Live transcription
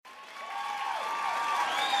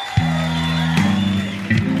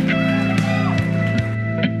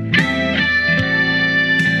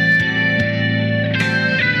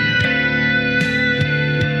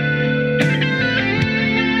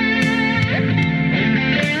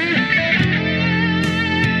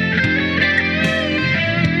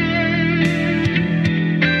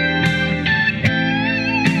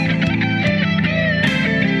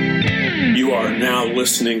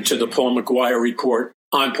listening to the Paul McGUIRE Report.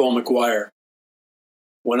 I'm Paul McGUIRE.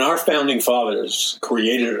 When our founding fathers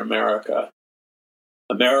created America,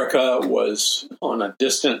 America was on a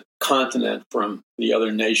distant continent from the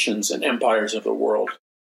other nations and empires of the world.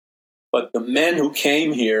 But the men who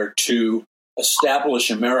came here to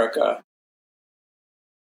establish America,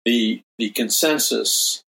 the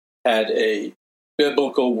consensus had a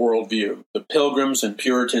biblical worldview. The Pilgrims and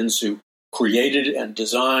Puritans who created and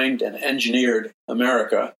designed and engineered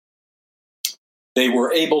America, they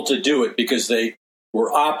were able to do it because they were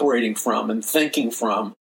operating from and thinking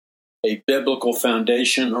from a biblical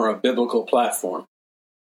foundation or a biblical platform.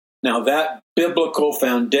 Now that biblical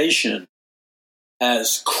foundation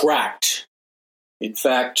has cracked. In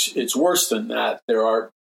fact, it's worse than that. There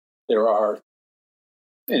are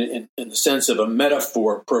in the sense of a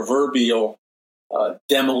metaphor, proverbial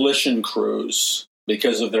demolition crews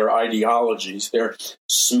because of their ideologies. They're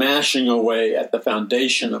smashing away at the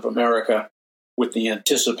foundation of America with the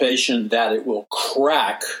anticipation that it will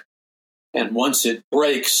crack. And once it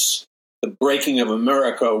breaks, the breaking of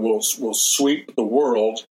America will sweep the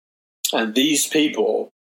world. And these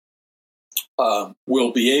people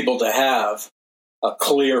will be able to have a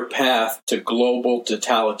clear path to global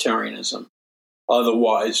totalitarianism,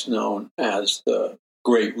 otherwise known as the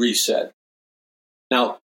Great Reset.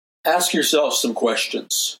 Now, ask yourself some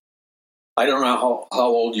questions. I don't know how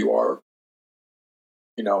old you are,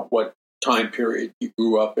 what time period you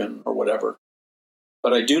grew up in or whatever.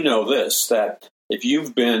 But I do know this, that if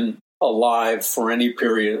you've been alive for any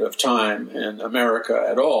period of time in America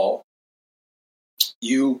at all,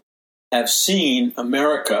 you have seen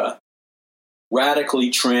America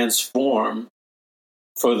radically transform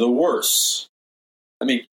for the worse. I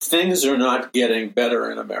mean, things are not getting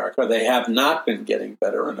better in America. They have not been getting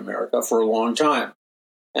better in America for a long time.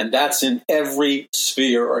 And that's in every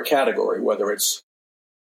sphere or category, whether it's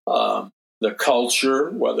the culture,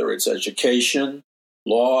 whether it's education,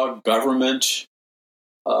 law, government.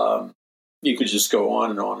 You could just go on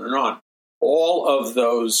and on and on. All of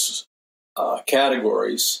those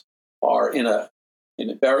categories are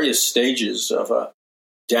in various stages of a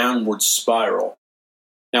downward spiral.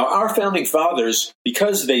 Now, our founding fathers,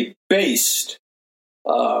 because they based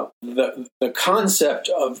the concept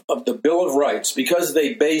of the Bill of Rights, because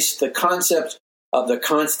they based the concept of the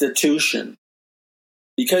Constitution,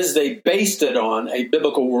 because they based it on a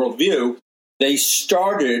biblical worldview, they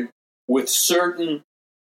started with certain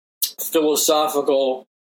philosophical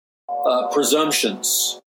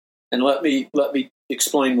presumptions. And let me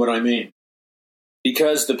explain what I mean.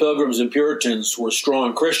 Because the Pilgrims and Puritans were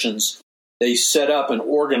strong Christians, they set up and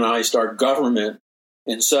organized our government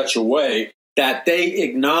in such a way that they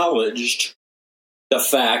acknowledged the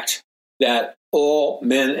fact that all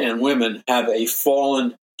men and women have a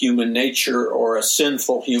fallen human nature or a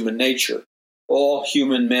sinful human nature. All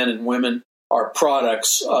human men and women are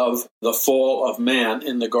products of the fall of man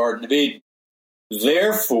in the Garden of Eden.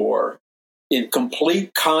 Therefore, in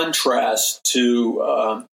complete contrast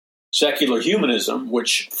to secular humanism,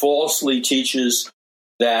 which falsely teaches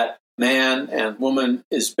that man and woman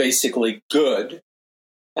is basically good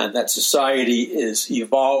and that society is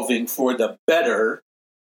evolving for the better,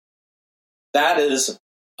 that is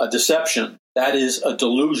a deception. That is a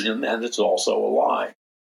delusion, and it's also a lie.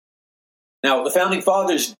 Now, the Founding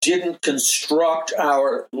Fathers didn't construct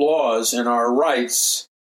our laws and our rights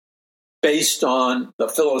based on the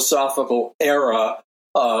philosophical era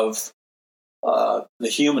of the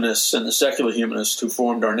humanists and the secular humanists who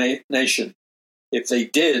formed our nation. If they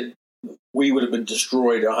did, we would have been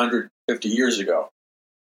destroyed 150 years ago.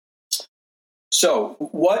 So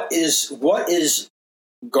what is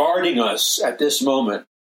guarding us at this moment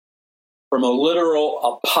from a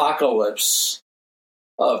literal apocalypse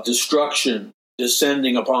of destruction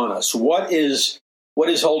descending upon us? What is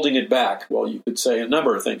holding it back? Well, you could say a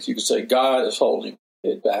number of things. You could say God is holding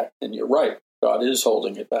it back, and you're right. God is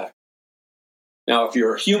holding it back. Now, if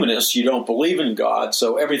you're a humanist, you don't believe in God,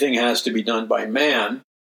 so everything has to be done by man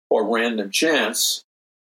or random chance.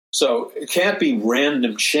 So it can't be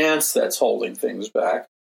random chance that's holding things back.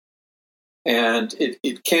 And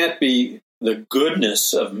it can't be the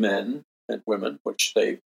goodness of men and women, which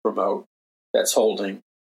they promote, that's holding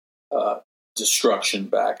destruction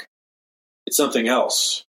back. It's something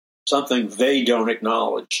else, something they don't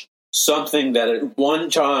acknowledge, something that at one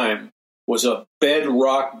time was a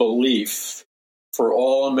bedrock belief for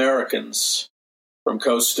all Americans from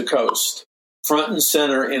coast to coast. Front and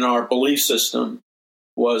center in our belief system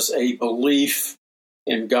was a belief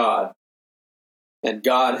in God. And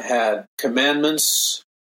God had commandments,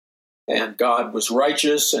 and God was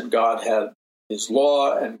righteous, and God had his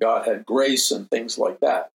law, and God had grace and things like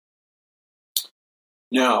that.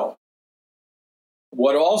 Now,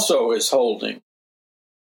 what also is holding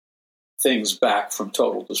things back from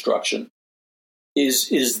total destruction is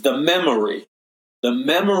the memory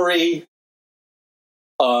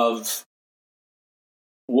of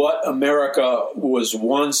what America was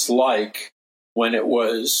once like when it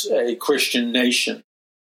was a Christian nation,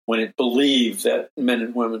 when it believed that men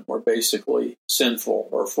and women were basically sinful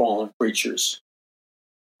or fallen creatures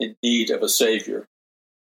in need of a savior.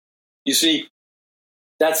 You see,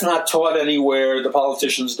 that's not taught anywhere. The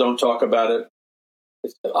politicians don't talk about it.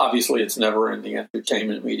 Obviously, it's never in the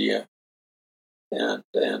entertainment media and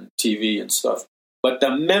TV and stuff. But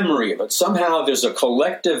the memory of it, somehow there's a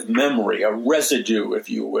collective memory, a residue, if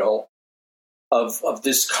you will, of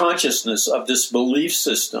this consciousness, of this belief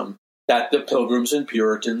system that the Pilgrims and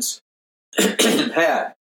Puritans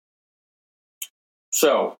had.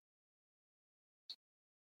 So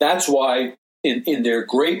that's why in their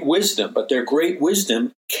great wisdom, but their great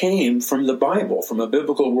wisdom came from the Bible, from a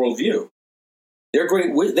biblical worldview.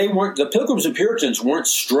 The Pilgrims and Puritans weren't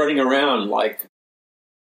strutting around like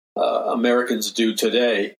Americans do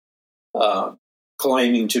today,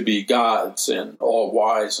 claiming to be gods and all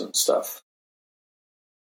wise and stuff.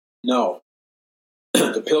 No.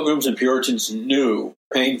 The Pilgrims and Puritans knew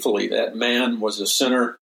painfully that man was a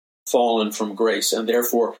sinner fallen from grace, and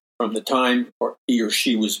therefore, from the time he or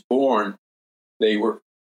she was born,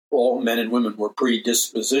 all men and women were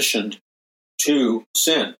predispositioned to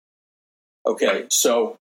sin. Okay,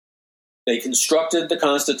 so they constructed the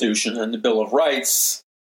Constitution and the Bill of Rights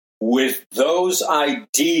with those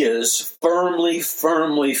ideas firmly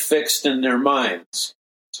fixed in their minds.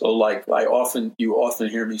 So like you often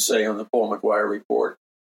hear me say on the Paul McGUIRE report,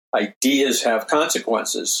 ideas have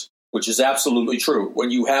consequences, which is absolutely true. When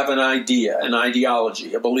you have an idea, an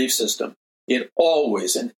ideology, a belief system, it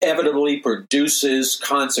always inevitably produces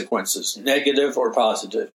consequences, negative or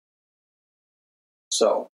positive.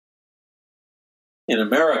 So, in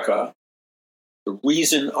America, the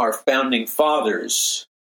reason our founding fathers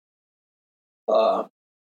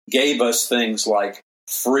gave us things like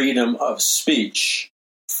freedom of speech,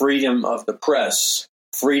 freedom of the press,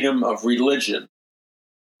 freedom of religion,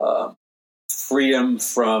 freedom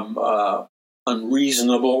from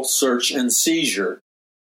unreasonable search and seizure,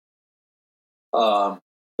 the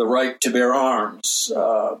right to bear arms,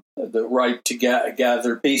 the right to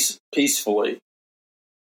gather peacefully,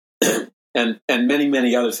 and many,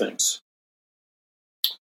 many other things.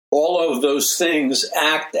 All of those things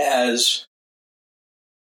act as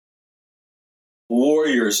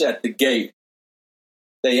warriors at the gate.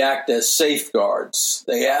 They act as safeguards.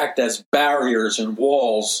 They act as barriers and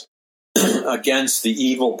walls against the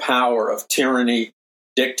evil power of tyranny,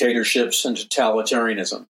 dictatorships, and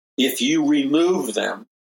totalitarianism. If you remove them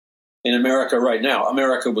in America right now,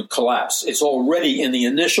 America would collapse. It's already in the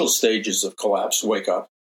initial stages of collapse, wake up,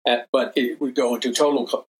 but it would go into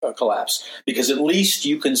total collapse, because at least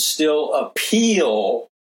you can still appeal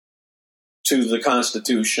to the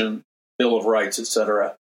Constitution, Bill of Rights,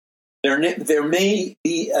 etc. There may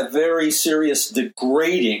be a very serious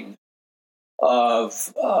degrading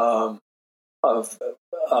of a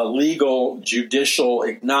legal judicial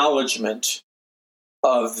acknowledgement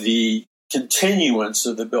of the continuance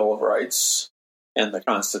of the Bill of Rights and the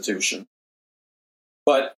Constitution.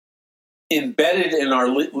 But embedded in our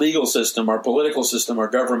legal system, our political system, our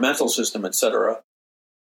governmental system, etc.,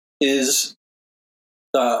 is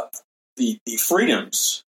the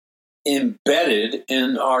freedoms embedded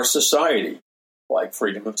in our society, like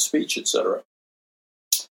freedom of speech, etc.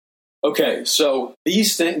 Okay, so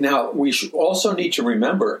these things, now we should also need to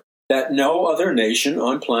remember that no other nation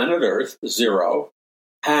on planet Earth, zero,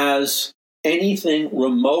 has anything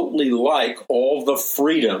remotely like all the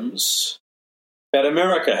freedoms that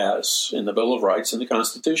America has in the Bill of Rights and the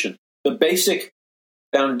Constitution. The basic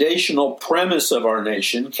foundational premise of our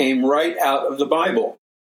nation came right out of the Bible,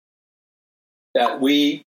 that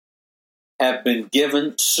we have been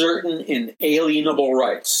given certain inalienable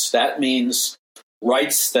rights. That means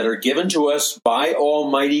rights that are given to us by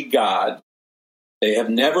Almighty God. They have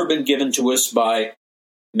never been given to us by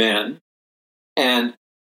men, and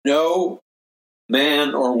no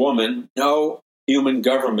man or woman, no human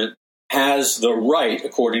government has the right,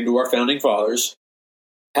 according to our founding fathers,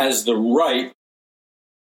 has the right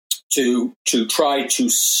to try to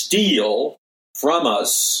steal from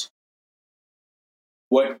us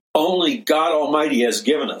what only God Almighty has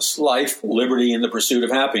given us: life, liberty, and the pursuit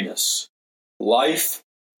of happiness. Life,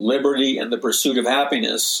 liberty, and the pursuit of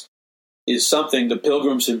happiness is something the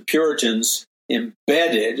Pilgrims and Puritans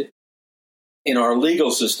embedded in our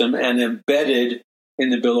legal system and embedded in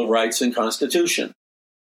the Bill of Rights and Constitution.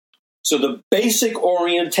 So the basic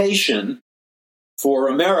orientation for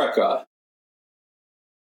America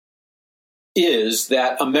is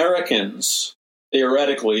that Americans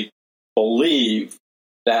theoretically believe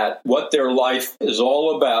that what their life is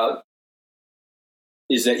all about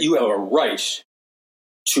is that you have a right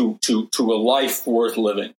to a life worth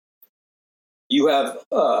living. You have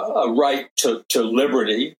a right to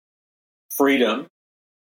liberty, freedom,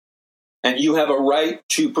 and you have a right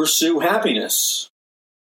to pursue happiness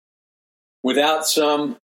without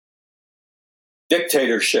some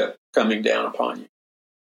dictatorship coming down upon you.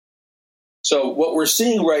 So what we're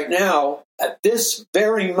seeing right now, at this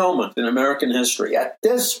very moment in American history, at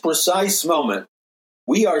this precise moment,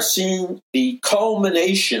 we are seeing the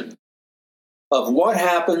culmination of what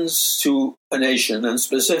happens to a nation, and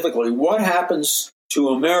specifically what happens to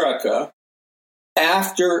America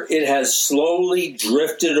after it has slowly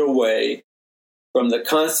drifted away from the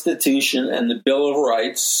Constitution and the Bill of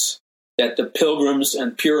Rights that the Pilgrims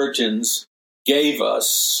and Puritans gave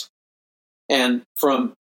us. And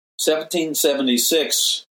from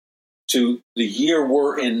 1776 to the year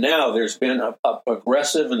we're in now, there's been a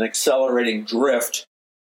progressive and accelerating drift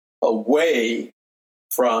away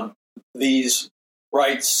from these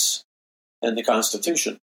rights and the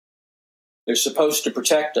Constitution. They're supposed to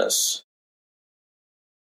protect us.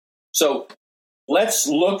 So let's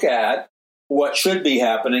look at what should be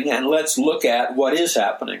happening, and let's look at what is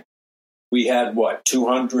happening. We had,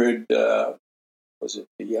 200, was it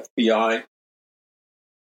the FBI?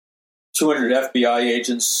 200 FBI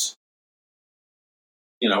agents,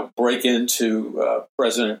 break into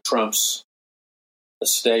President Trump's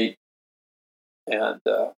estate and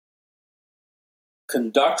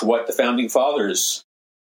conduct what the Founding Fathers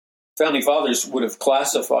would have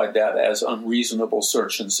classified that as unreasonable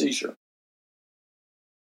search and seizure.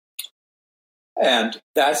 And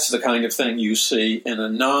that's the kind of thing you see in a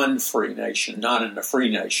non-free nation, not in a free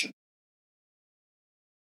nation.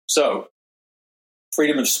 So,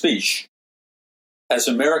 freedom of speech. As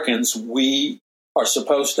Americans, we are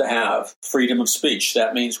supposed to have freedom of speech.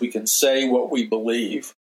 That means we can say what we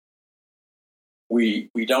believe. We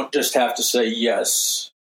don't just have to say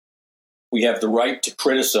yes. We have the right to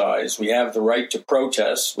criticize. We have the right to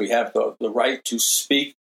protest. We have the right to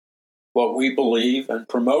speak what we believe and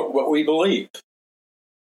promote what we believe.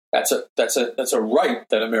 That's a right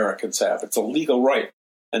that Americans have. It's a legal right.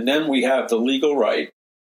 And then we have the legal right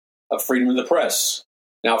of freedom of the press.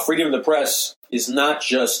 Now, freedom of the press is not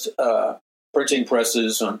just printing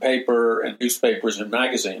presses on paper and newspapers and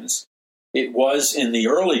magazines. It was in the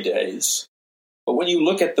early days. But when you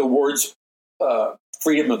look at the words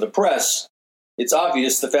freedom of the press, it's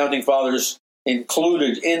obvious the Founding Fathers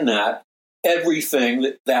included in that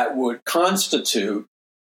everything that would constitute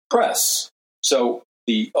press. So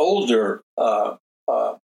the older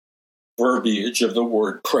verbiage of the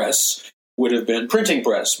word press would have been printing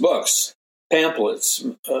press, books, pamphlets,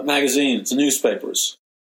 magazines, newspapers.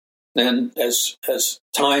 And as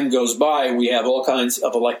time goes by, we have all kinds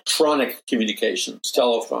of electronic communications,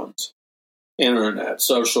 telephones, internet,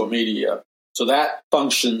 social media. So that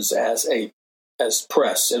functions as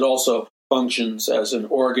press. It also functions as an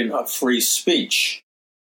organ of free speech.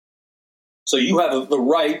 So you have the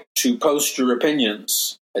right to post your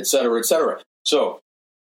opinions, et cetera, et cetera. So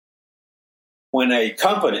when a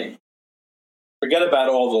company, forget about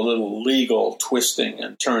all the little legal twisting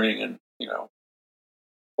and turning and,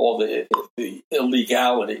 all the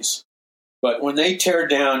illegalities. But when they tear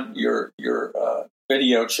down your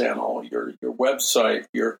video channel, your website,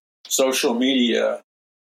 your social media,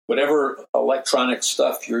 whatever electronic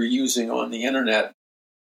stuff you're using on the internet,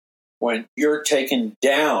 when you're taken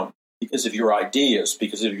down because of your ideas,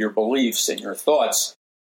 because of your beliefs and your thoughts,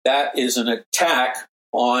 that is an attack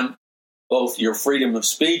on both your freedom of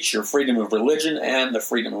speech, your freedom of religion, and the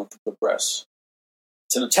freedom of the press.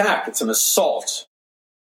 It's an attack. It's an assault.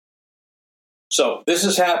 So this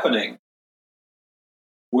is happening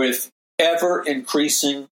with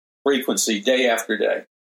ever-increasing frequency day after day.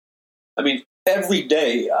 I mean, every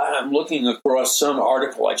day I'm looking across some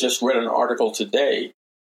article. I just read an article today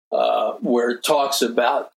where it talks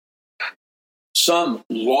about some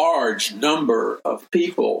large number of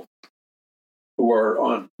people who are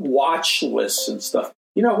on watch lists and stuff.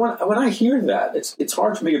 When I hear that, it's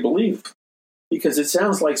hard for me to believe, because it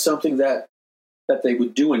sounds like something that they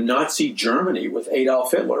would do in Nazi Germany with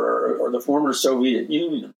Adolf Hitler or the former Soviet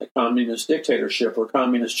Union, the communist dictatorship, or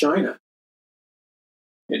communist China.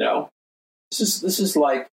 This is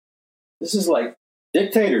like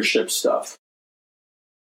dictatorship stuff.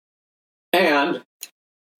 And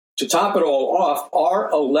to top it all off,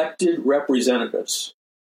 our elected representatives,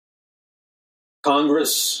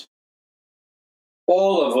 Congress,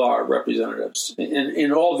 all of our representatives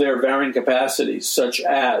in all their varying capacities, such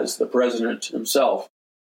as the president himself,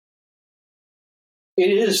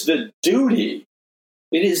 it is the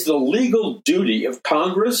legal duty of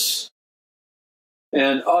Congress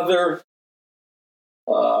and other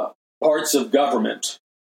parts of government.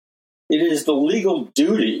 It is the legal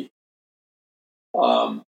duty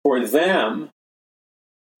for them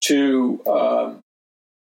to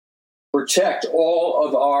protect all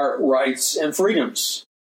of our rights and freedoms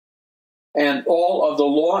and all of the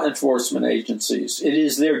law enforcement agencies. It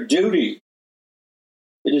is their duty.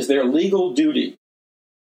 It is their legal duty,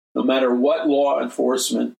 no matter what law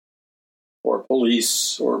enforcement or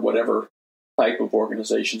police or whatever type of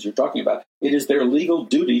organizations you're talking about. It is their legal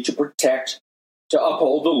duty to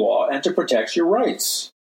uphold the law and to protect your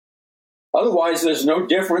rights. Otherwise, there's no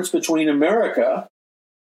difference between America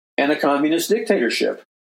and a communist dictatorship.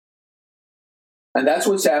 And that's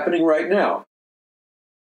what's happening right now.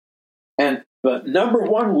 And the number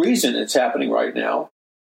one reason it's happening right now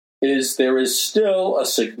is there is still a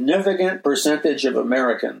significant percentage of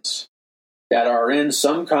Americans that are in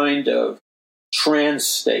some kind of trance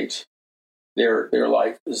state. They're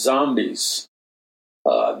like zombies.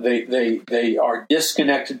 They are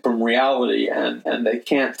disconnected from reality and they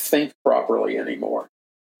can't think properly anymore.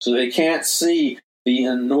 So they can't see the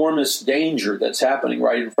enormous danger that's happening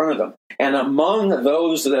right in front of them. And among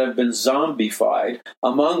those that have been zombified,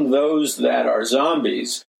 among those that are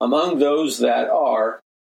zombies, among those that are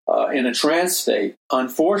in a trance state,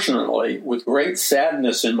 unfortunately, with great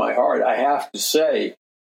sadness in my heart, I have to say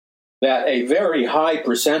that a very high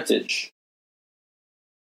percentage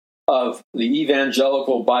of the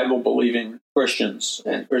evangelical Bible-believing Christians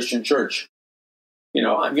and Christian church,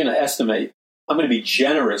 I'm going to be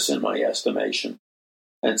generous in my estimation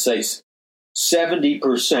and say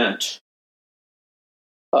 70%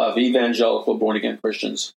 of evangelical born-again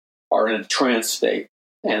Christians are in a trance state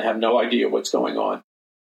and have no idea what's going on.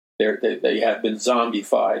 They have been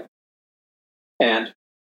zombified. And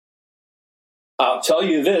I'll tell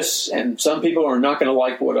you this, and some people are not going to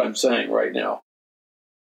like what I'm saying right now,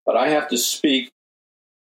 but I have to speak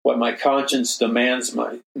what my conscience demands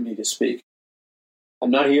me to speak.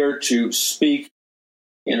 I'm not here to speak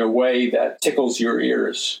in a way that tickles your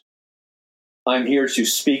ears. I'm here to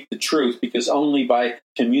speak the truth, because only by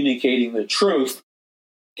communicating the truth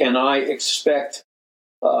can I expect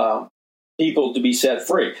people to be set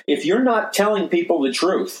free. If you're not telling people the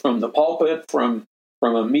truth from the pulpit, from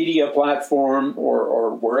a media platform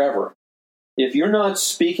or wherever, if you're not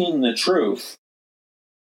speaking the truth,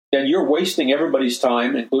 then you're wasting everybody's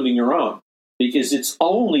time, including your own, because it's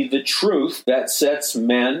only the truth that sets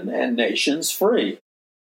men and nations free.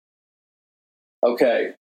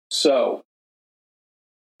 Okay, so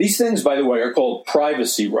these things, by the way, are called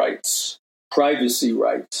privacy rights. Privacy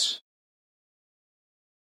rights.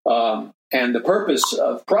 And the purpose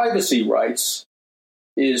of privacy rights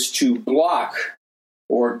is to block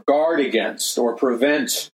or guard against or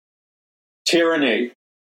prevent tyranny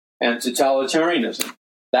and totalitarianism.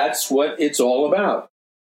 That's what it's all about.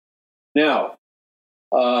 Now,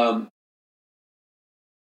 the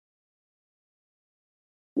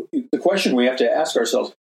question we have to ask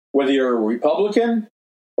ourselves, whether you're a Republican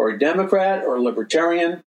or a Democrat or a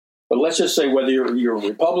Libertarian, but let's just say whether you're a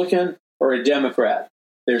Republican or a Democrat,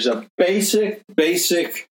 there's a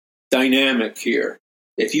basic dynamic here.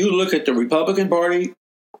 If you look at the Republican Party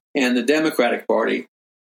and the Democratic Party,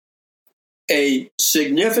 a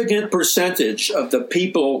significant percentage of the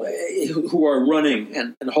people who are running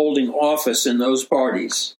and holding office in those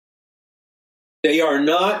parties, they are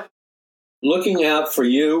not looking out for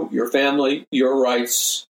you, your family, your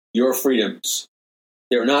rights, your freedoms.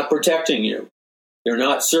 They're not protecting you. They're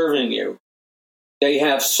not serving you. They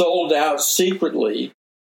have sold out secretly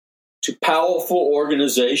to powerful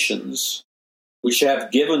organizations which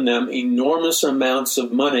have given them enormous amounts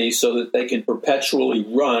of money so that they can perpetually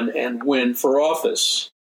run and win for office.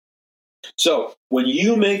 So when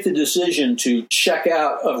you make the decision to check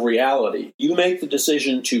out of reality, you make the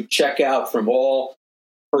decision to check out from all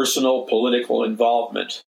personal political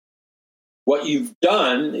involvement, what you've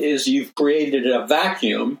done is you've created a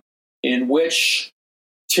vacuum in which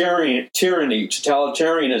tyranny,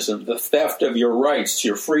 totalitarianism, the theft of your rights,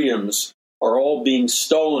 your freedoms, are all being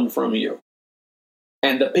stolen from you.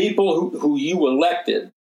 And the people who you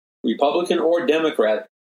elected, Republican or Democrat,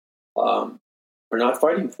 are not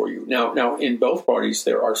fighting for you. Now, in both parties,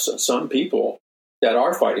 there are some people that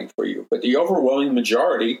are fighting for you, but the overwhelming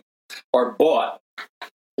majority are bought.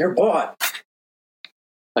 They're bought.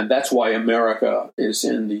 And that's why America is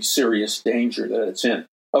in the serious danger that it's in.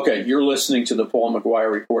 Okay, you're listening to the Paul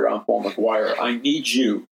McGUIRE Report. I'm Paul McGUIRE. I need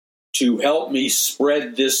you to help me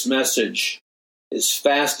spread this message as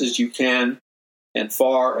fast as you can and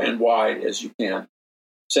far and wide as you can.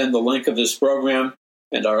 Send the link of this program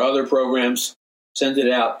and our other programs. Send it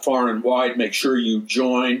out far and wide. Make sure you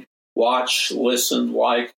join, watch, listen,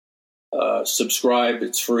 like, subscribe.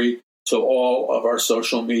 It's free to all of our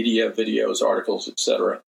social media, videos, articles,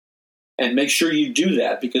 etc. And make sure you do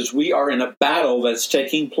that, because we are in a battle that's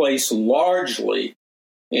taking place largely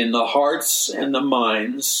in the hearts and the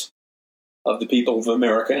minds of the people of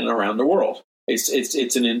America and around the world.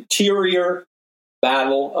 It's an interior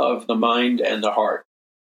battle of the mind and the heart.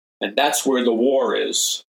 And that's where the war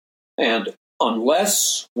is. And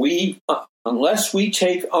unless we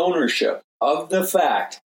take ownership of the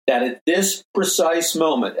fact that at this precise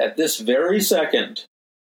moment, at this very second,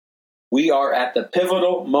 we are at the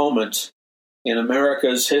pivotal moment in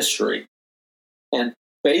America's history. And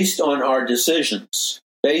based on our decisions,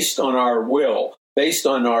 based on our will, based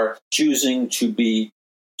on our choosing to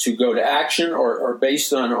go to action, or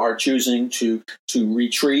based on our choosing to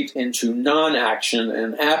retreat into non-action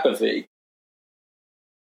and apathy,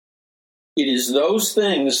 it is those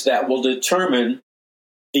things that will determine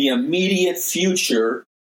the immediate future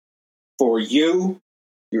for you,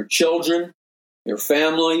 your children, your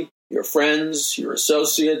family, your friends, your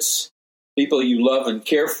associates, people you love and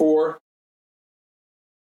care for.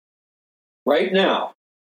 Right now,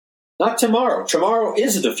 not tomorrow. Tomorrow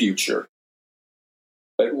is the future.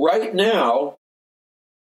 But right now,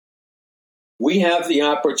 we have the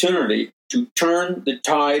opportunity to turn the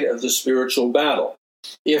tide of the spiritual battle.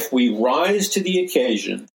 If we rise to the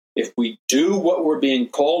occasion, if we do what we're being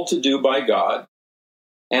called to do by God,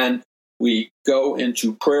 and we go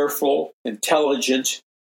into prayerful, intelligent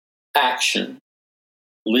action,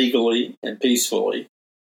 legally and peacefully,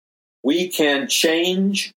 we can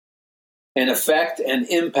change and affect and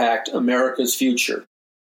impact America's future.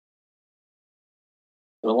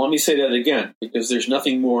 Now, let me say that again, because there's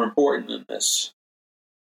nothing more important than this.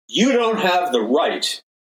 You don't have the right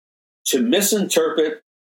to misinterpret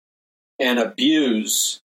and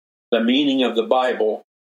abuse the meaning of the Bible.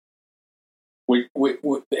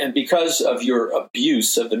 And because of your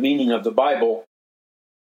abuse of the meaning of the Bible,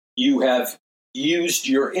 you have used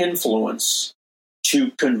your influence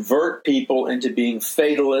to convert people into being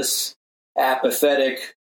fatalists,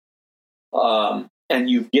 apathetic, and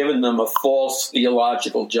you've given them a false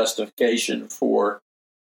theological justification for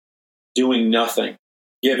doing nothing,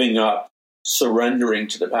 giving up, surrendering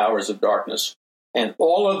to the powers of darkness. And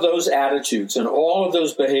all of those attitudes and all of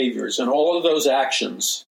those behaviors and all of those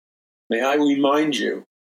actions, may I remind you,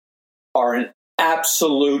 are an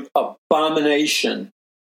absolute abomination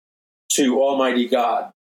to Almighty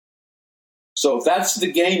God. So if that's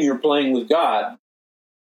the game you're playing with God,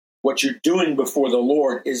 what you're doing before the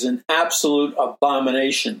Lord is an absolute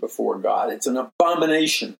abomination before God. It's an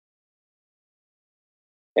abomination.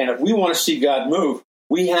 And if we want to see God move,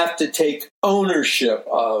 we have to take ownership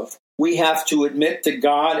of, we have to admit to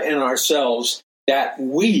God and ourselves that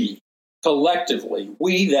we, collectively,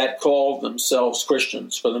 we that call themselves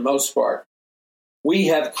Christians for the most part, we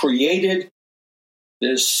have created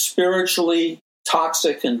this spiritually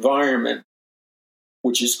toxic environment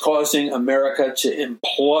which is causing America to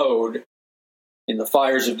implode in the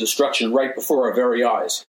fires of destruction right before our very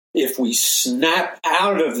eyes. If we snap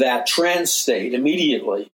out of that trance state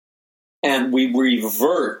immediately and we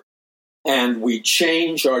revert and we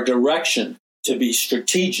change our direction to be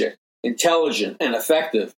strategic, intelligent, and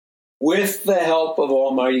effective with the help of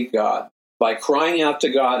Almighty God, by crying out to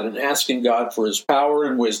God and asking God for his power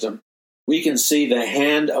and wisdom, we can see the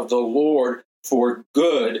hand of the Lord for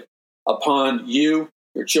good upon you,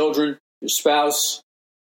 your children, your spouse,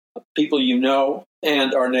 people you know,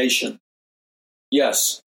 and our nation.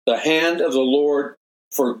 Yes, the hand of the Lord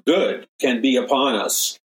for good can be upon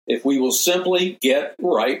us if we will simply get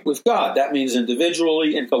right with God. That means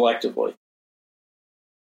individually and collectively.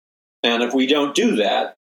 And if we don't do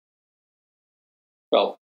that,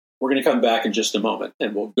 well, we're going to come back in just a moment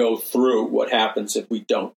and we'll go through what happens if we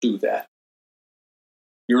don't do that.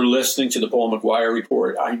 You're listening to the Paul McGUIRE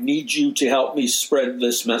Report. I need you to help me spread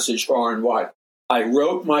this message far and wide. I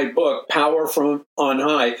wrote my book, Power from On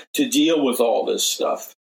High, to deal with all this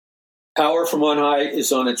stuff. Power from On High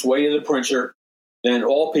is on its way to the printer. Then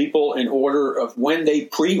all people, in order of when they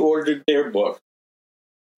pre-ordered their book,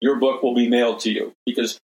 your book will be mailed to you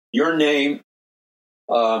because your name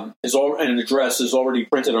and address is already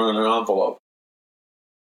printed on an envelope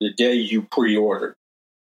the day you pre-ordered.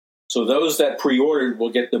 So those that pre-ordered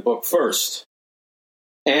will get the book first.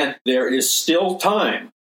 And there is still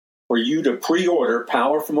time for you to pre-order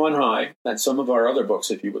Power from On High and some of our other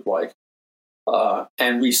books if you would like,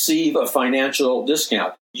 and receive a financial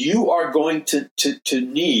discount. You are going to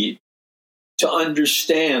need to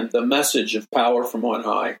understand the message of Power from On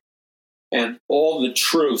High and all the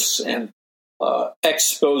truths and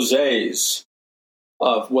exposés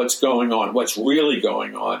of what's going on, what's really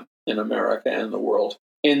going on in America and the world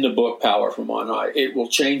in the book Power from On High. It will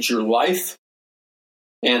change your life,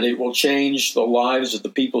 and it will change the lives of the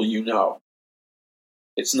people you know.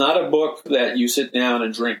 It's not a book that you sit down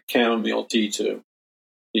and drink chamomile tea to,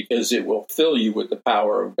 because it will fill you with the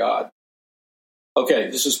power of God.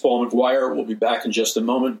 Okay, this is Paul McGUIRE. We'll be back in just a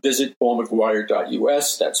moment. Visit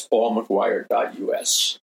paulmcguire.us. That's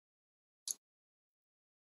paulmcguire.us.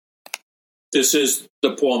 This is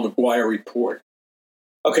the Paul McGUIRE Report.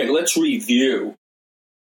 Okay, let's review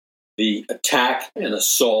the attack and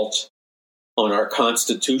assault on our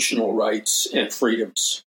constitutional rights and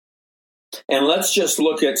freedoms. And let's just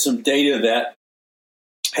look at some data that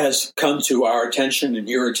has come to our attention and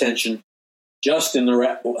your attention just in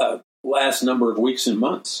the last number of weeks and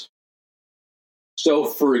months. So,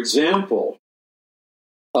 for example,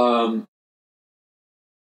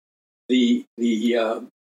 the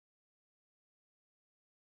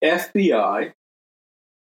FBI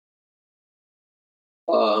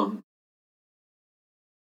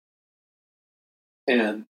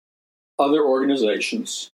and other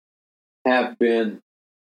organizations have been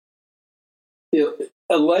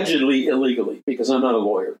allegedly illegally, because I'm not a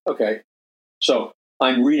lawyer, okay? So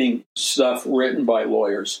I'm reading stuff written by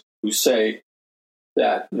lawyers who say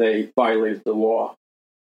that they violated the law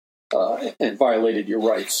and violated your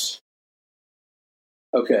rights.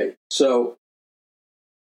 Okay, so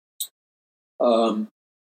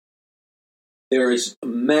there is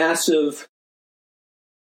massive,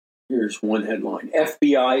 here's one headline,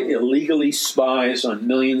 FBI illegally spies on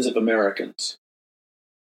millions of Americans.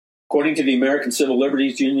 According to the American Civil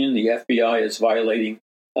Liberties Union, the FBI is violating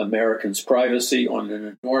Americans' privacy on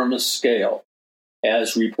an enormous scale,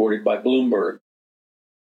 as reported by Bloomberg.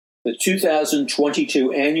 The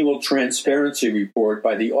 2022 Annual Transparency Report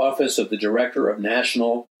by the Office of the Director of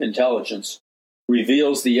National Intelligence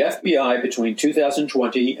reveals the FBI between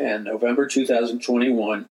 2020 and November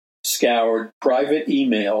 2021 scoured private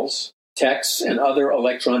emails, texts, and other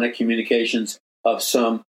electronic communications of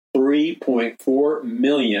some 3.4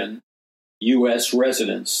 million U.S.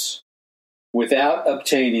 residents without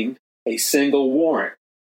obtaining a single warrant.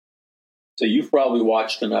 So you've probably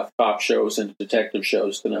watched enough cop shows and detective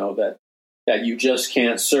shows to know that you just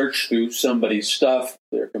can't search through somebody's stuff,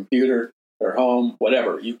 their computer, their home,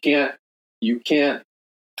 whatever. You can't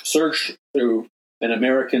search through an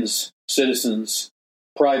American citizen's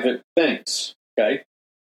private things, okay?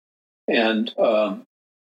 And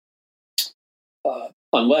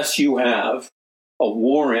unless you have a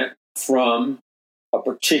warrant from a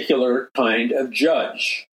particular kind of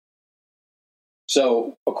judge.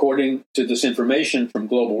 So, according to this information from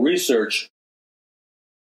Global Research,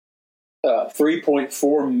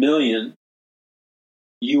 3.4 million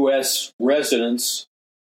U.S. residents,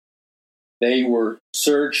 they were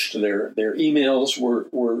searched, their emails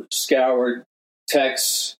were scoured,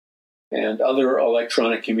 texts, and other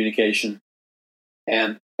electronic communication,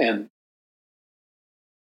 and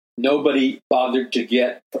nobody bothered to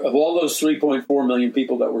get, of all those 3.4 million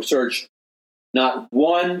people that were searched, not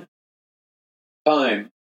one time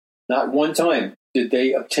did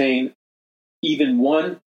they obtain even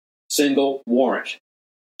one single warrant.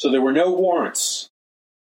 So there were no warrants.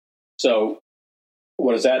 So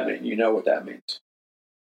what does that mean? You know what that means.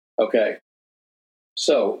 Okay.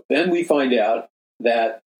 So then we find out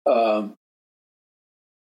that,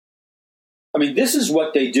 this is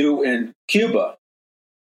what they do in Cuba,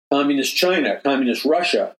 Communist China, Communist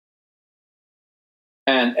Russia.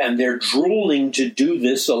 And they're drooling to do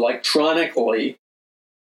this electronically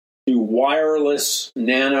through wireless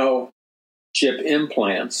nano chip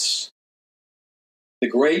implants. The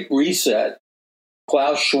Great Reset,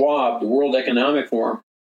 Klaus Schwab, the World Economic Forum,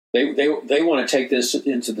 they want to take this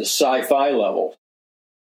into the sci-fi level.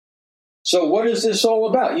 So what is this all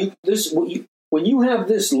about? When you have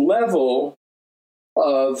this level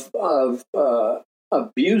of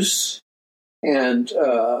abuse and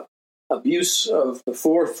abuse of the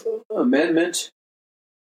Fourth Amendment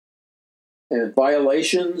and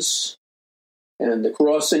violations and the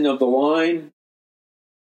crossing of the line,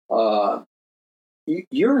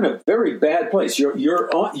 you're in a very bad place. You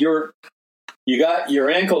got your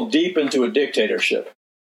ankle deep into a dictatorship.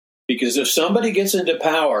 Because if somebody gets into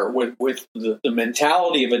power with the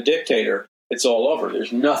mentality of a dictator, it's all over.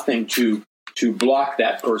 There's nothing to to block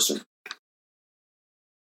that person.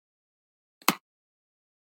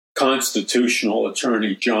 Constitutional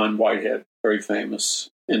attorney John Whitehead, very famous,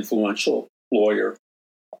 influential lawyer,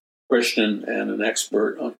 Christian, and an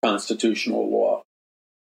expert on constitutional law.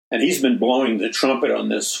 And he's been blowing the trumpet on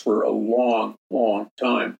this for a long, long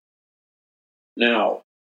time. Now,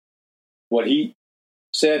 what he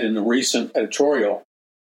said in the recent editorial,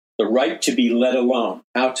 the right to be let alone,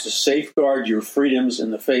 how to safeguard your freedoms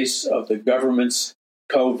in the face of the government's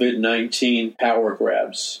COVID-19 power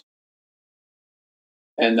grabs.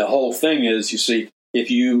 And the whole thing is, you see,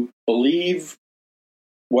 if you believe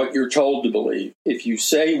what you're told to believe, if you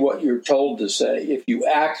say what you're told to say, if you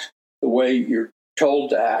act the way you're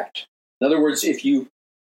told to act, in other words, if you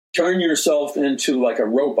turn yourself into like a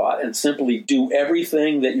robot and simply do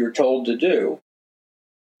everything that you're told to do,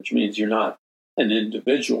 which means you're not an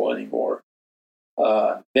individual anymore,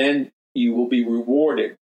 then you will be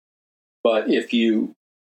rewarded. But if you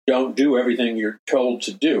don't do everything you're told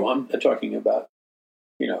to do, I'm talking about,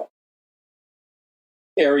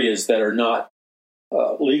 areas that are not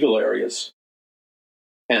legal areas,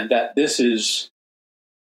 and that this is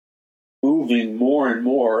moving more and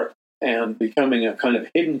more and becoming a kind of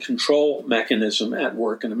hidden control mechanism at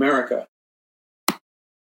work in America.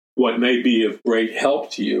 What may be of great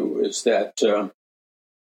help to you is that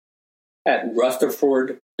at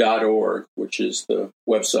Rutherford.org, which is the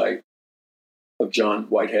website of John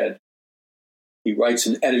Whitehead, he writes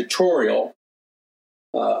an editorial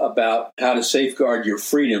about how to safeguard your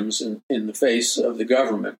freedoms in the face of the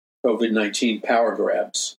government, COVID-19 power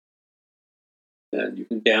grabs. And you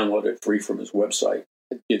can download it free from his website.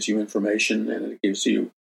 It gives you information and it gives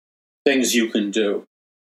you things you can do.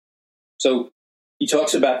 So he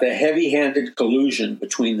talks about the heavy-handed collusion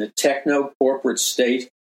between the techno-corporate state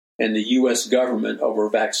and the U.S. government over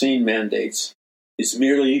vaccine mandates is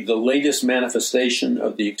merely the latest manifestation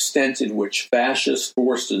of the extent in which fascist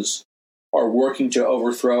forces are working to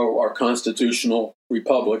overthrow our constitutional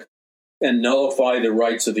republic and nullify the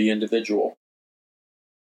rights of the individual.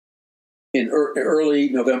 In early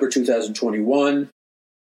November 2021,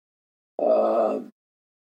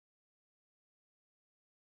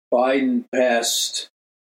 Biden passed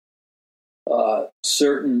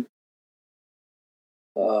certain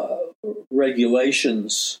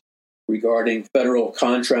regulations regarding federal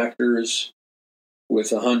contractors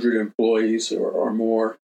with 100 employees or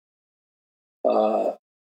more.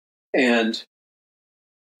 And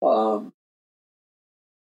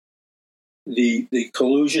the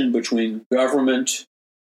collusion between government,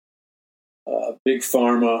 big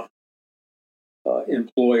pharma,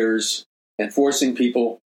 employers, and forcing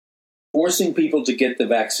people to get the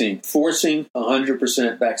vaccine, forcing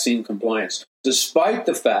 100% vaccine compliance, despite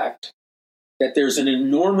the fact that there's an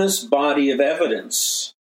enormous body of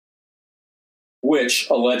evidence, which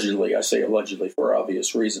allegedly, I say allegedly for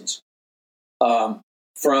obvious reasons,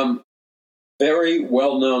 from very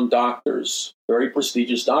well-known doctors, very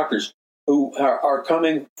prestigious doctors, who are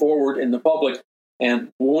coming forward in the public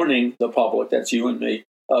and warning the public, that's you and me,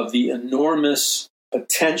 of the enormous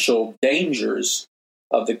potential dangers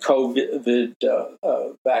of the COVID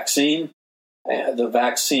vaccine, the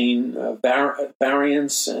vaccine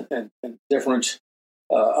variants, and different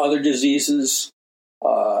other diseases,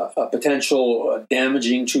 potential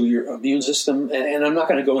damaging to your immune system. And I'm not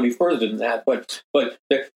going to go any further than that, but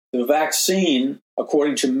the vaccine,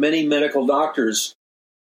 according to many medical doctors,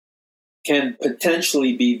 can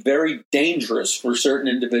potentially be very dangerous for certain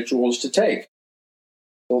individuals to take.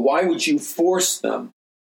 So why would you force them?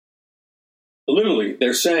 Literally,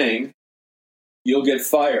 they're saying you'll get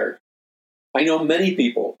fired. I know many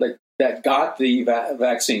people that got the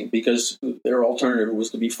vaccine because their alternative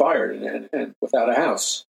was to be fired and without a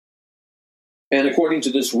house. And according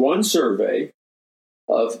to this one survey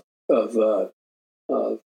of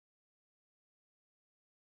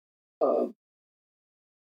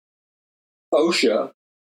OSHA,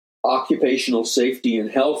 Occupational Safety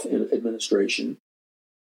and Health Administration,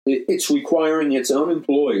 it's requiring its own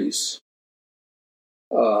employees.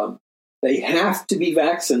 They have to be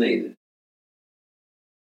vaccinated.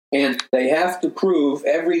 And they have to prove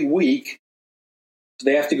every week,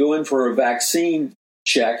 they have to go in for a vaccine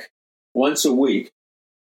check once a week.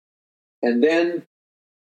 And then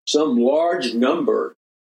some large number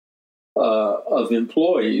of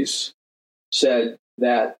employees said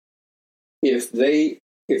that if they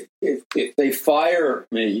fire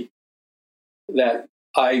me, that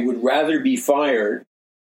I would rather be fired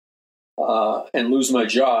and lose my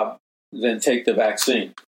job than take the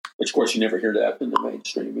vaccine. Which, of course, you never hear that in the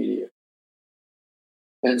mainstream media.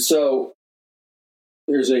 And so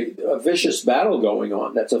there's a vicious battle going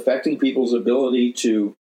on that's affecting people's ability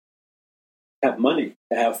to have money,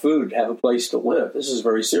 to have food, to have a place to live. This is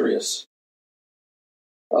very serious.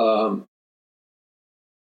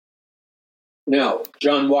 Now,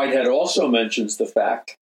 John Whitehead also mentions the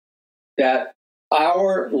fact that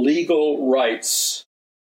our legal rights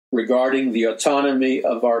regarding the autonomy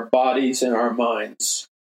of our bodies and our minds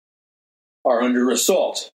are under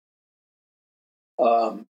assault.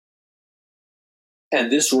 And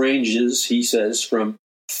this ranges, he says, from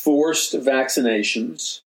forced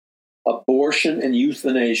vaccinations, abortion and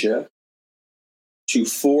euthanasia, to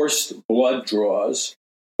forced blood draws,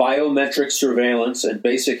 biometric surveillance, and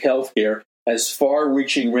basic health care has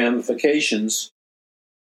far-reaching ramifications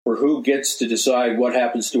for who gets to decide what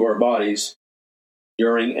happens to our bodies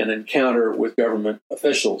during an encounter with government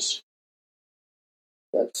officials.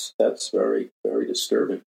 That's very, very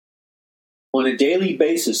disturbing. On a daily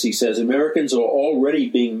basis, he says, Americans are already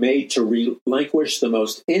being made to relinquish the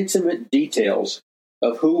most intimate details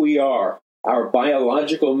of who we are, our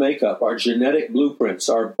biological makeup, our genetic blueprints,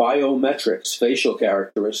 our biometrics, facial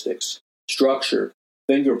characteristics, structure,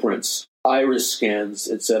 fingerprints, iris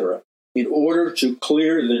scans, etc., in order to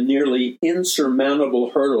clear the nearly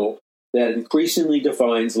insurmountable hurdle that increasingly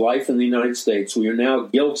defines life in the United States. We are now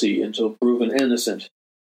guilty until proven innocent.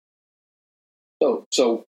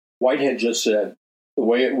 So Whitehead just said the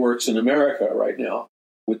way it works in America right now,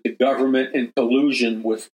 with the government in collusion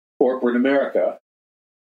with corporate America,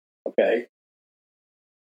 okay?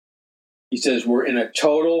 He says we're in a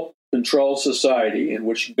total control society in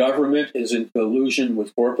which government is in collusion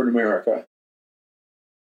with corporate America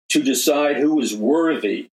to decide who is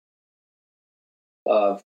worthy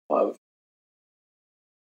of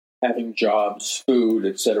having jobs, food,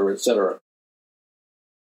 et cetera, et cetera.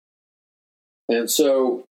 And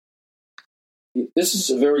so this is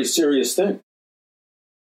a very serious thing.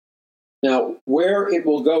 Now, where it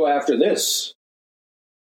will go after this,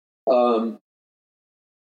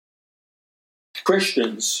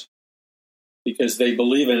 Christians, because they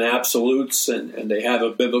believe in absolutes and they have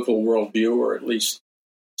a biblical worldview, or at least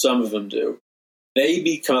some of them do, they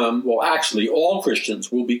become, well, actually, all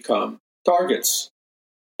Christians will become targets.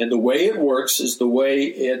 And the way it works is the way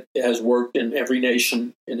it has worked in every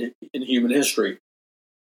nation in human history.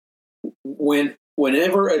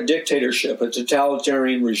 Whenever a dictatorship, a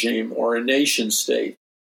totalitarian regime, or a nation state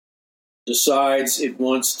decides it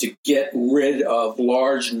wants to get rid of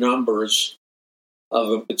large numbers of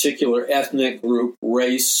a particular ethnic group,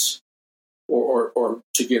 race, or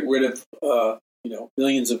to get rid of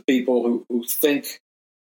millions of people who think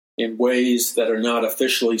in ways that are not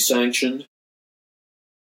officially sanctioned,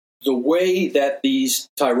 the way that these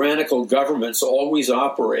tyrannical governments always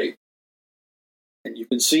operate, and you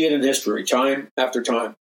can see it in history time after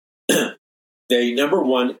time, they, number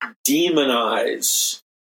one, demonize,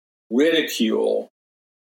 ridicule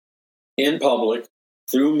in public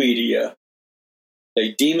through media.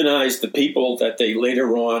 They demonize the people that they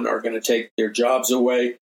later on are going to take their jobs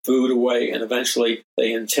away, food away, and eventually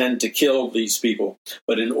they intend to kill these people.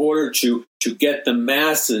 But in order to get the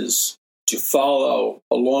masses to follow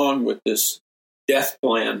along with this death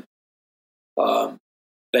plan,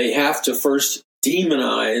 they have to first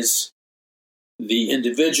demonize the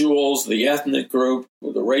individuals, the ethnic group,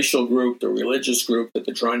 the racial group, the religious group that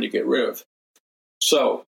they're trying to get rid of.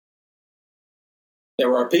 So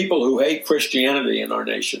there are people who hate Christianity in our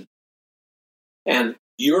nation. And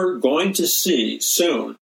you're going to see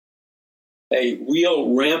soon a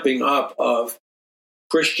real ramping up of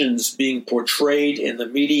Christians being portrayed in the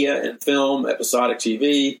media and film, episodic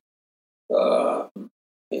TV,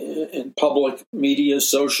 in public media,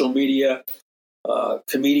 social media,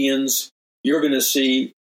 comedians. You're going to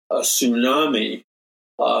see a tsunami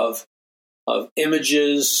of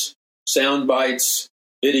images, sound bites,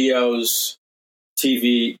 videos,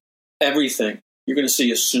 TV, everything. You're going to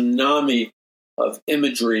see a tsunami of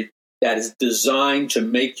imagery that is designed to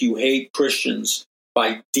make you hate Christians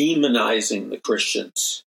by demonizing the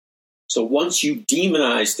Christians. So once you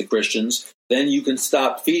demonize the Christians, then you can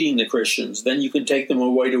stop feeding the Christians. Then you can take them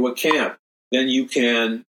away to a camp. Then you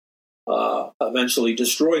can eventually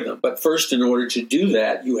destroy them. But first, in order to do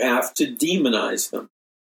that, you have to demonize them.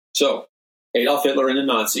 So Adolf Hitler and the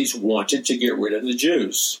Nazis wanted to get rid of the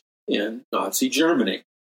Jews in Nazi Germany.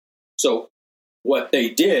 So what they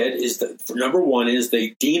did is that, number one, is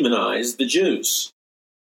they demonized the Jews.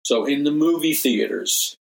 So in the movie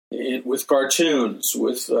theaters, with cartoons,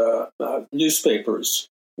 with newspapers,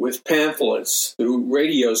 with pamphlets, through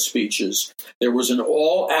radio speeches, there was an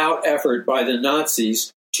all-out effort by the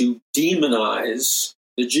Nazis to demonize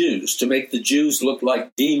the Jews, to make the Jews look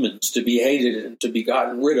like demons, to be hated and to be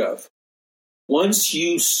gotten rid of. Once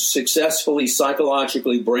you successfully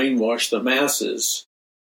psychologically brainwash the masses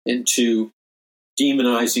into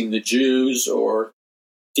demonizing the Jews or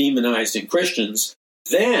demonizing Christians,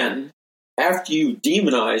 then after you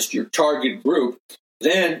demonized your target group,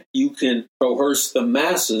 then you can coerce the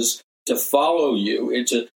masses to follow you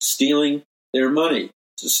into stealing their money,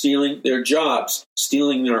 to stealing their jobs,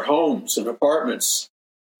 stealing their homes and apartments.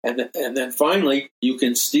 And then finally, you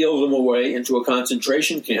can steal them away into a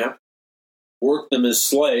concentration camp, work them as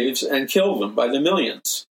slaves, and kill them by the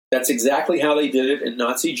millions. That's exactly how they did it in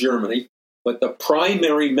Nazi Germany. But the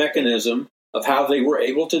primary mechanism of how they were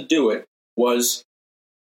able to do it was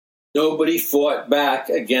nobody fought back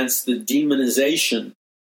against the demonization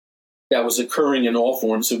that was occurring in all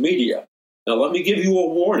forms of media. Now, let me give you a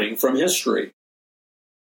warning from history.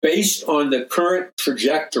 Based on the current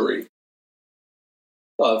trajectory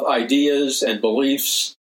of ideas and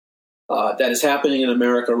beliefs that is happening in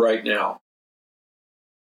America right now,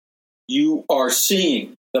 you are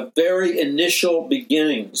seeing the very initial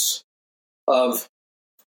beginnings of,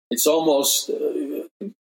 it's almost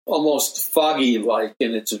foggy-like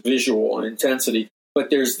in its visual and intensity, but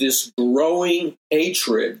there's this growing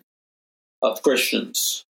hatred of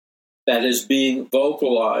Christians that is being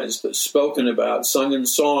vocalized, spoken about, sung in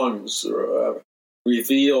songs,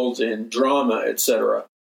 revealed in drama, etc.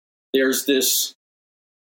 There's this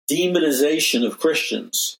demonization of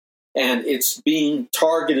Christians, and it's being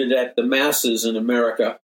targeted at the masses in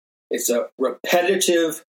America. It's a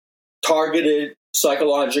repetitive, targeted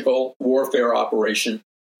psychological warfare operation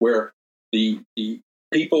where the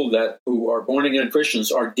people who are born-again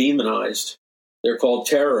Christians are demonized. They're called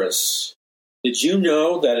terrorists. Did you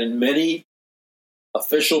know that in many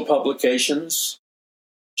official publications,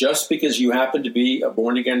 just because you happen to be a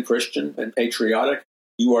born-again Christian and patriotic,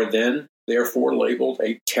 you are then, therefore, labeled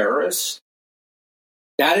a terrorist?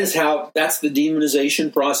 That's the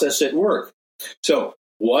demonization process at work. So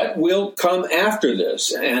what will come after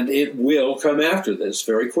this, and it will come after this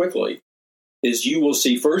very quickly, is you will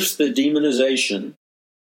see first the demonization,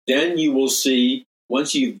 then you will see,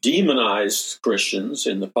 once you've demonized Christians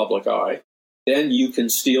in the public eye, then you can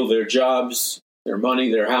steal their jobs, their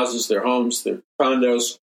money, their houses, their homes, their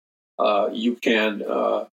condos. You can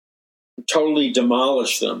totally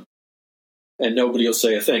demolish them, and nobody will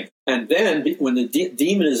say a thing. And then when the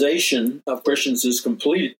demonization of Christians is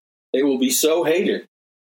completed, they will be so hated.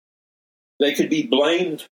 They could be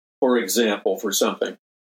blamed, for example, for something.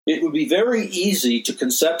 It would be very easy to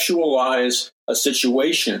conceptualize a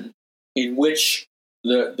situation in which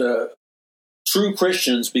the true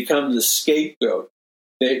Christians become the scapegoat.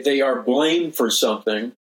 They are blamed for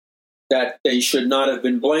something that they should not have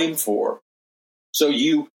been blamed for. So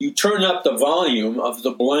you turn up the volume of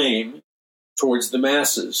the blame towards the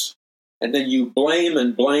masses, and then you blame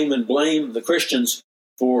and blame and blame the Christians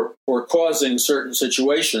for causing certain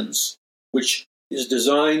situations, which is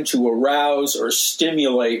designed to arouse or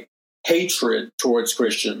stimulate hatred towards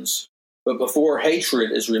Christians. But before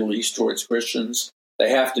hatred is released towards Christians, they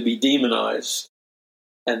have to be demonized.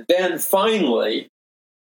 And then finally,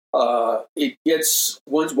 it gets,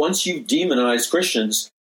 once you've demonized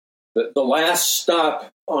Christians, the last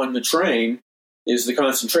stop on the train is the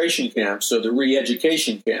concentration camps or the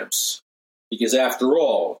re-education camps. Because after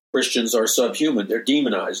all, Christians are subhuman. They're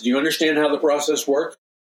demonized. Do you understand how the process works?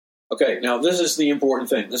 Okay, now this is the important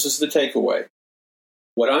thing. This is the takeaway.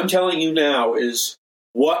 What I'm telling you now is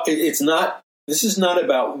this is not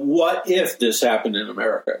about what if this happened in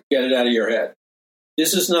America. Get it out of your head.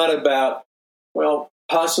 This is not about, well,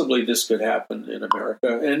 possibly this could happen in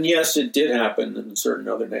America. And yes, it did happen in certain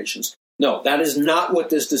other nations. No, that is not what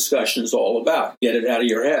this discussion is all about. Get it out of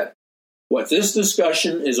your head. What this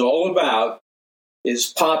discussion is all about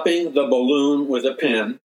is popping the balloon with a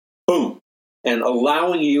pin, boom, and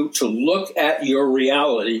allowing you to look at your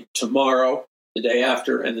reality tomorrow, the day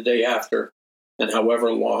after, and the day after, and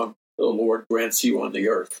however long the Lord grants you on the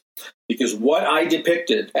earth. Because what I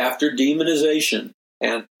depicted after demonization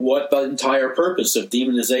and what the entire purpose of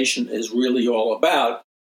demonization is really all about,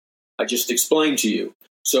 I just explained to you.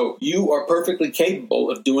 So you are perfectly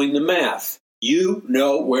capable of doing the math. You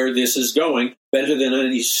know where this is going better than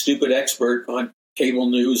any stupid expert on cable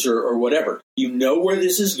news or whatever. You know where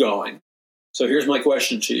this is going. So here's my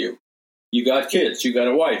question to you. You got kids, you got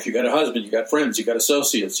a wife, you got a husband, you got friends, you got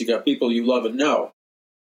associates, you got people you love and know.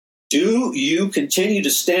 Do you continue to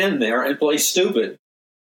stand there and play stupid?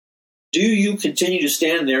 Do you continue to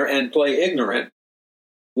stand there and play ignorant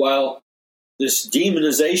while this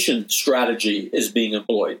demonization strategy is being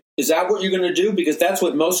employed. Is that what you're going to do? Because that's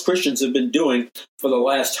what most Christians have been doing for the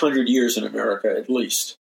last 100 years in America, at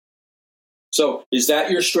least. So is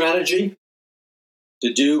that your strategy?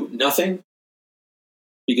 To do nothing?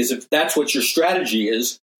 Because if that's what your strategy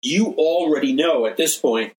is, you already know at this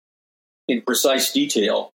point in precise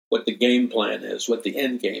detail what the game plan is, what the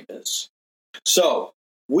end game is. So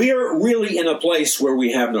we're really in a place where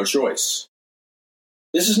we have no choice.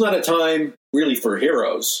 This is not a time really for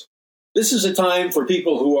heroes. This is a time for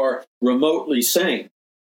people who are remotely sane.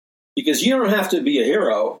 Because you don't have to be a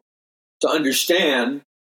hero to understand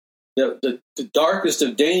the darkest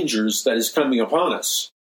of dangers that is coming upon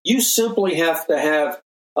us. You simply have to have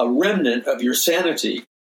a remnant of your sanity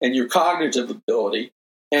and your cognitive ability,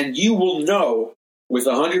 and you will know with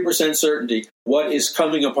 100% certainty what is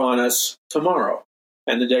coming upon us tomorrow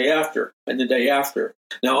and the day after and the day after.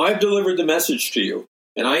 Now, I've delivered the message to you,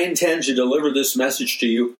 and I intend to deliver this message to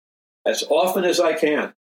you as often as I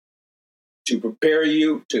can to prepare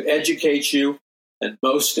you, to educate you, and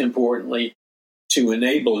most importantly, to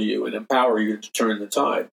enable you and empower you to turn the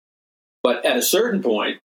tide. But at a certain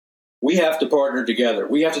point, we have to partner together.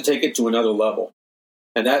 We have to take it to another level.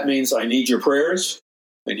 And that means I need your prayers.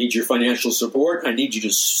 I need your financial support. I need you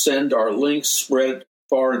to send our links spread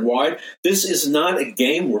far and wide. This is not a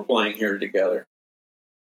game we're playing here together.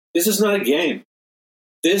 This is not a game.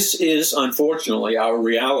 This is, unfortunately, our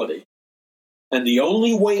reality. And the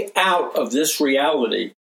only way out of this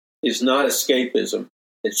reality is not escapism.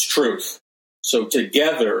 It's truth. So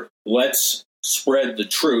together, let's spread the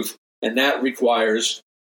truth. And that requires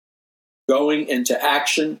going into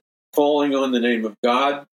action, calling on the name of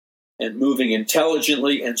God, and moving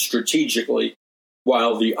intelligently and strategically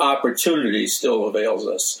while the opportunity still avails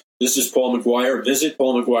us. This is Paul McGuire. Visit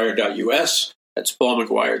paulmcguire.us. That's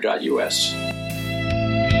paulmcguire.us.